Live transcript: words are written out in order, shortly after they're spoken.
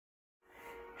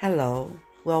Hello,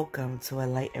 welcome to A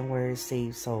Light and Word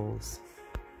Save Souls.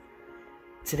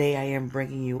 Today I am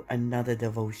bringing you another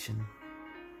devotion.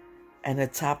 And the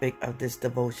topic of this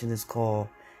devotion is called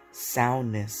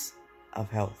Soundness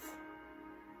of Health.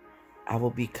 I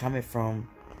will be coming from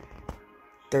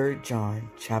 3 John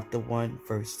chapter 1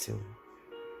 verse 2.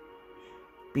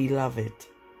 Beloved,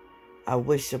 I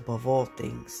wish above all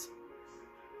things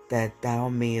that thou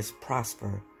mayest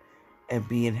prosper and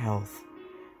be in health,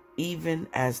 even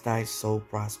as thy soul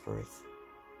prospereth.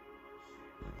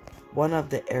 One of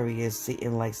the areas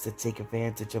Satan likes to take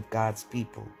advantage of God's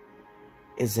people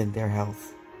is in their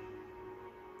health.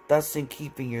 Thus, in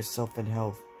keeping yourself in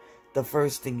health, the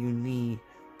first thing you need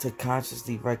to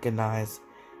consciously recognize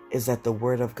is that the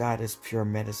Word of God is pure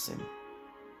medicine.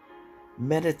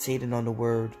 Meditating on the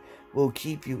Word will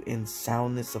keep you in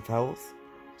soundness of health,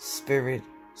 spirit,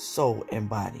 soul, and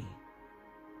body.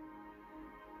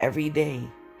 Every day,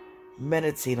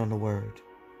 meditate on the Word.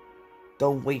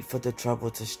 Don't wait for the trouble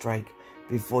to strike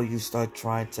before you start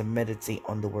trying to meditate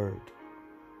on the Word.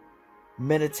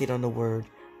 Meditate on the Word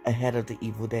ahead of the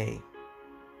evil day.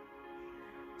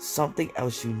 Something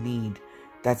else you need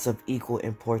that's of equal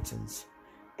importance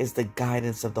is the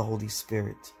guidance of the Holy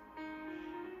Spirit.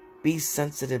 Be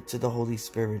sensitive to the Holy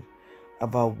Spirit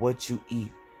about what you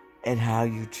eat and how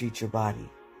you treat your body.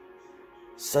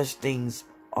 Such things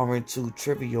aren't too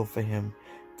trivial for Him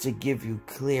to give you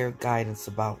clear guidance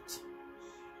about.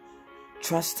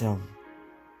 Trust Him.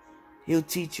 He'll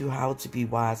teach you how to be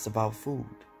wise about food.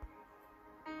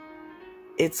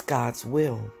 It's God's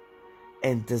will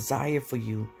and desire for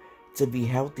you to be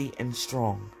healthy and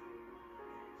strong.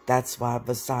 That's why,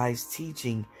 besides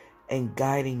teaching and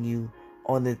guiding you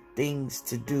on the things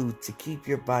to do to keep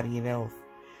your body in health,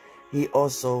 He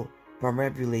also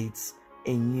perambulates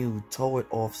in you to ward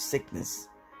off sickness,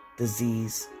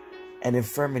 disease, and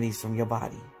infirmities from your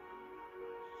body.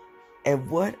 And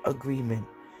what agreement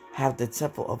have the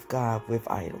temple of God with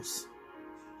idols?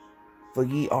 For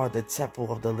ye are the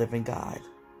temple of the living God.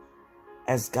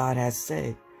 As God has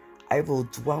said, I will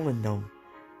dwell in them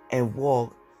and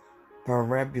walk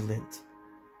perambulant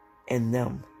in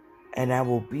them, and I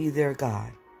will be their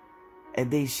God, and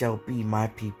they shall be my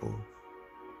people.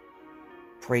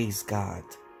 Praise God.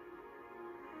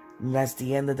 And that's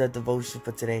the end of the devotion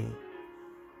for today.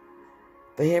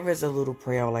 But here is a little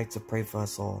prayer I would like to pray for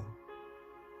us all.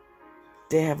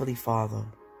 Dear Heavenly Father,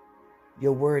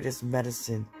 your word is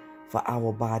medicine for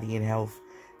our body and health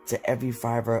to every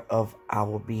fiber of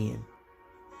our being.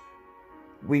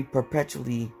 We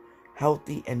perpetually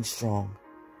healthy and strong.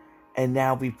 And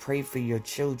now we pray for your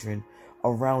children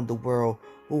around the world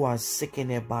who are sick in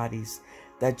their bodies,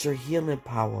 that your healing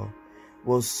power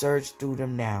will surge through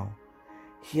them now,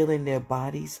 healing their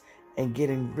bodies and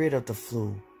getting rid of the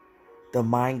flu, the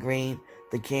migraine,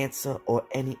 the cancer, or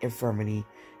any infirmity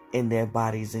in their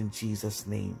bodies in Jesus'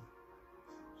 name.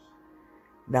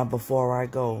 Now, before I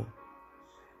go,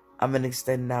 I'm going to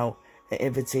extend out an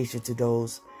invitation to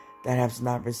those that have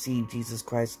not received Jesus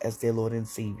Christ as their Lord and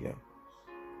Savior.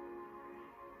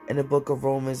 In the book of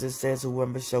Romans, it says,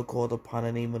 whoever shall call upon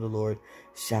the name of the Lord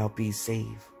shall be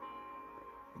saved.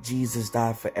 Jesus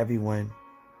died for everyone.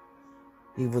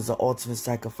 He was the ultimate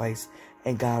sacrifice,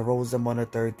 and God rose him on the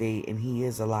third day, and he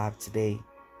is alive today,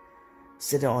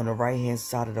 sitting on the right-hand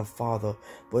side of the Father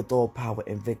with all power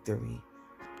and victory.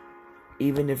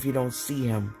 Even if you don't see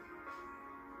him,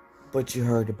 but you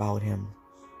heard about him.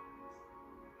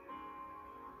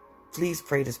 Please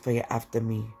pray this prayer after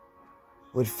me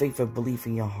with faith and belief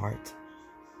in your heart.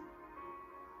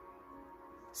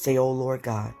 Say, "O Lord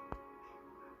God,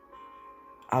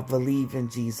 I believe in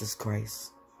Jesus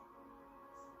Christ,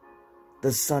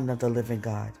 the Son of the living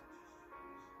God.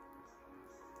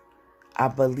 I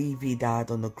believe he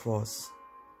died on the cross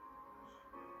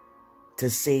to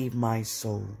save my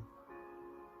soul.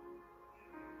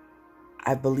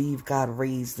 I believe God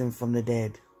raised him from the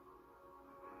dead,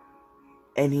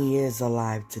 and he is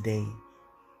alive today.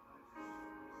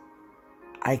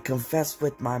 I confess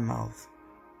with my mouth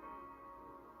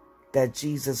that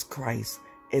Jesus Christ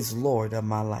is Lord of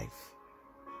my life.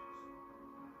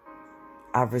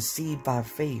 I receive by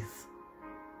faith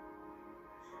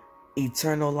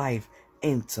eternal life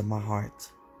into my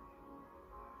heart.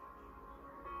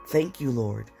 Thank you,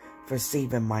 Lord, for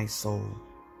saving my soul.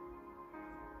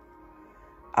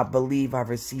 I believe I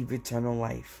receive eternal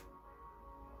life.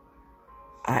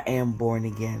 I am born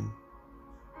again.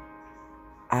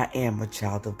 I am a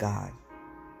child of God.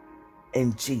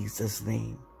 In Jesus'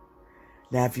 name."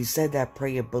 Now, if you said that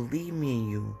prayer, believe me in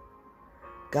you.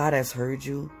 God has heard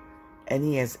you, and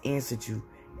he has answered you,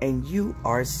 and you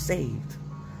are saved.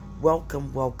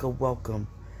 Welcome, welcome, welcome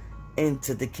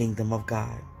into the kingdom of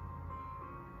God.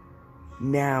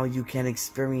 Now you can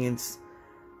experience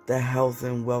the health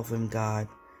and wealth in God,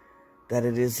 that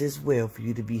it is His will for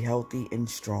you to be healthy and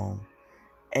strong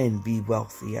and be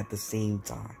wealthy at the same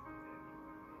time.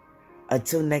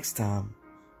 Until next time,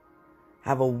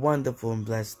 have a wonderful and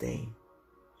blessed day.